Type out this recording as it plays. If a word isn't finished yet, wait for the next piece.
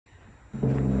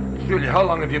Julia, how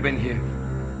long have you been here?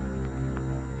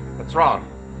 What's wrong?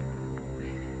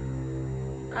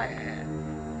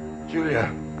 Julia.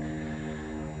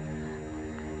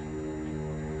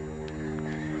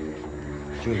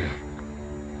 Julia.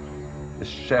 The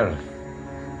sheriff.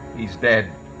 He's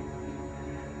dead.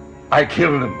 I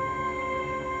killed him.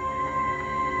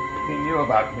 He knew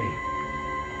about me.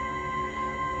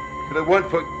 If it weren't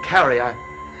for Carrie,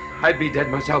 I'd be dead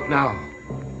myself now.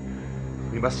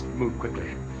 We must move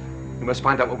quickly. We must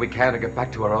find out what we can and get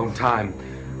back to our own time.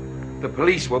 The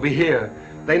police will be here.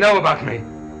 They know about me.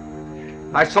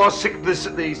 I saw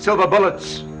the silver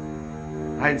bullets.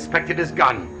 I inspected his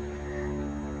gun.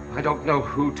 I don't know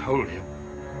who told him.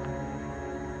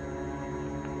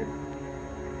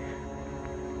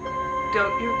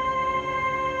 Don't you?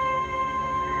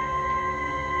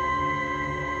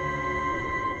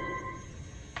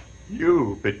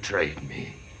 You betrayed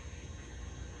me.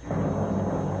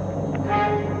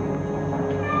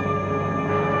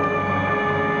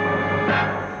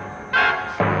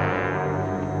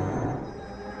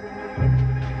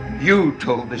 You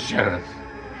told the sheriff.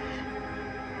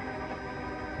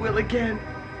 Will again.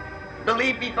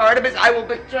 Believe me, Barnabas, I will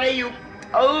betray you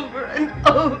over and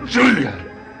over. Julia!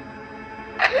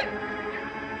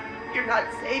 You're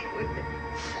not safe with me.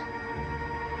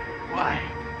 Why?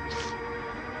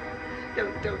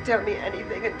 Don't tell me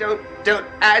anything, and don't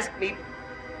ask me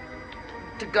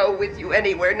to go with you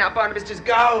anywhere. Now, Barnabas, just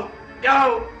go.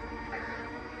 Go!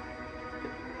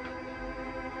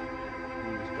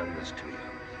 Who's done this to you?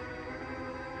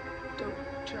 Don't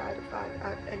try to find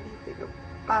out anything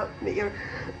about me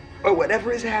or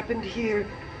whatever has happened here.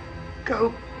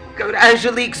 Go to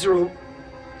Angelique's room.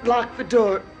 Lock the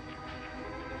door.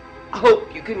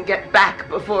 Hope you can get back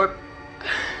before...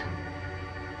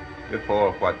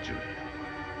 Before what, Julia?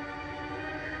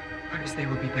 Barnabas, they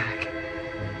will be back.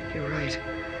 You're right.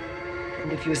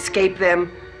 And if you escape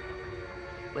them,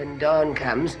 when dawn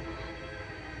comes...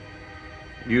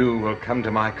 You will come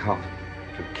to my coffin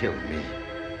to kill me.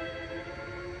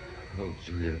 Oh,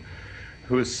 Julia,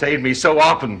 who has saved me so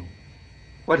often.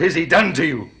 What has he done to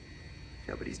you?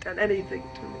 Nobody's done anything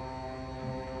to me.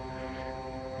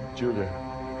 Julia,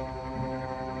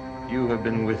 you have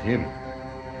been with him.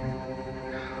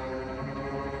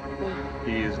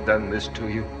 He has done this to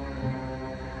you.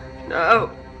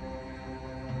 No.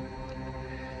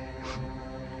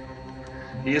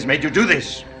 He has made you do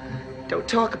this. Don't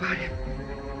talk about him.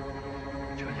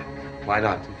 Julia, why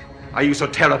not? Are you so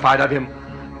terrified of him?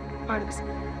 Barnabas,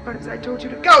 I told you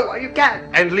to go while you can.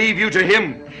 And leave you to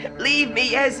him. Leave me,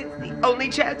 yes, it's the only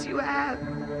chance you have.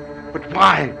 But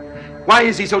why? Why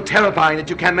is he so terrifying that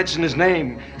you can't mention his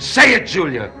name? Say it,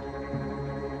 Julia.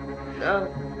 No.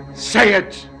 Say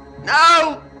it.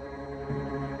 No!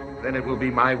 Then it will be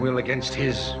my will against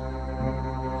his.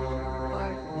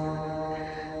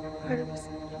 Barnabas,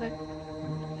 let me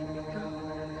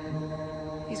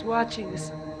go. He's watching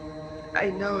us. I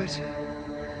know it.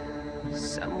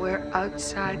 Somewhere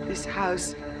outside this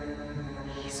house,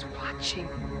 he's watching.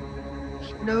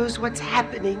 He knows what's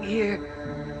happening here.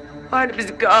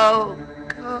 Barnabas, go.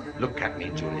 Go. Look at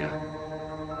me, Julia.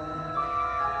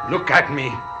 Look at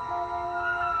me.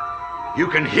 You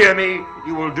can hear me.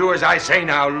 You will do as I say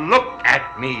now. Look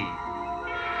at me.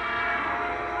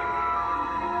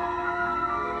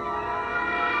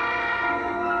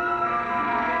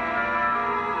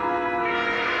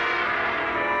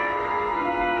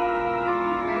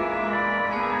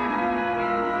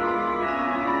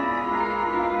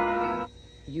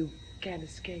 You can't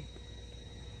escape.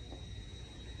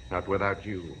 Not without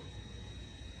you.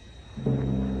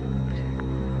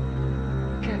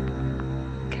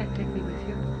 Can't take me with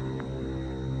you.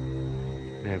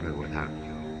 Never without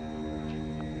you.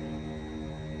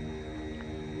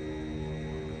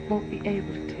 Won't be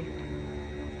able to take me.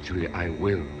 Julia, I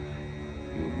will.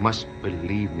 You must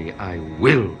believe me. I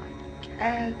will.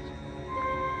 Can't.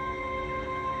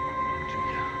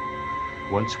 Julia,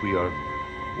 once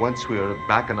we are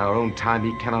back in our own time,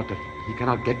 he cannot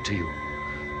get to you.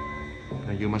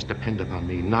 Now, you must depend upon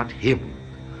me, not him.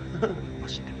 You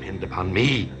must depend upon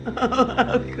me.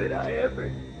 How could I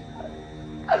ever?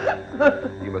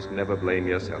 You must never blame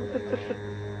yourself.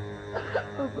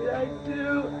 Oh, but I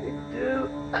do.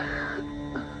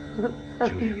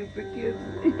 Julia. You forgive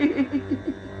me.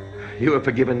 You have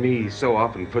forgiven me so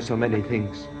often for so many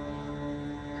things.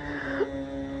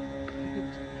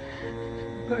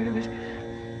 Barnabas,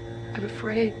 I'm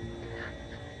afraid.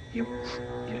 You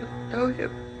don't know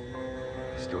him.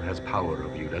 He still has power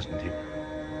over you, doesn't he?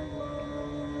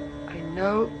 I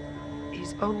know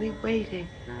he's only waiting.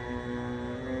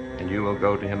 And you will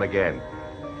go to him again.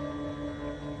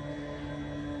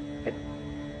 I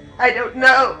I don't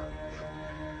know.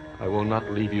 I will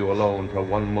not leave you alone for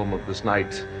one moment this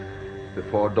night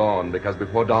before dawn, because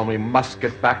before dawn we must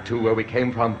get back to where we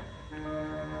came from.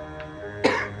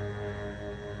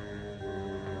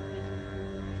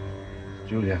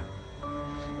 Julia,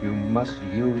 you must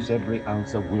use every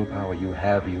ounce of willpower you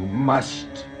have. You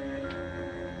must.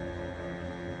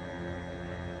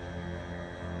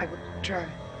 I will try.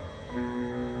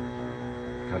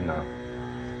 Come now.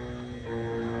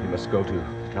 You must go to the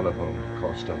telephone,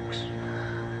 call Stokes.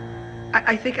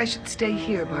 I think I should stay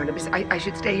here, Barnabas. I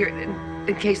should stay here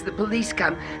in case the police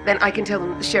come. Then I can tell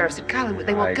them the sheriff's at Collinwood.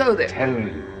 They won't go there. I tell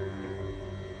you,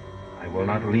 I will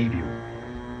not leave you.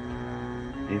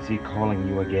 Is he calling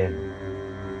you again?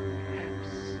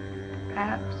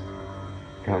 Perhaps.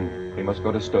 Come, we must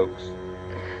go to Stokes.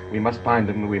 We must find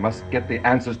him. We must get the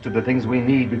answers to the things we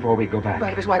need before we go back.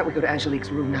 Barnabas, why don't we go to Angelique's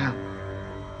room now?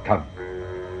 Come.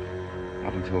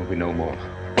 Not until we know more.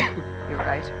 You're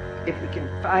right. If we can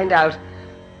find out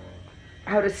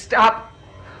how to stop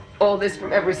all this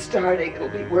from ever starting, it'll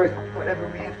be worth whatever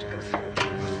we have to go through.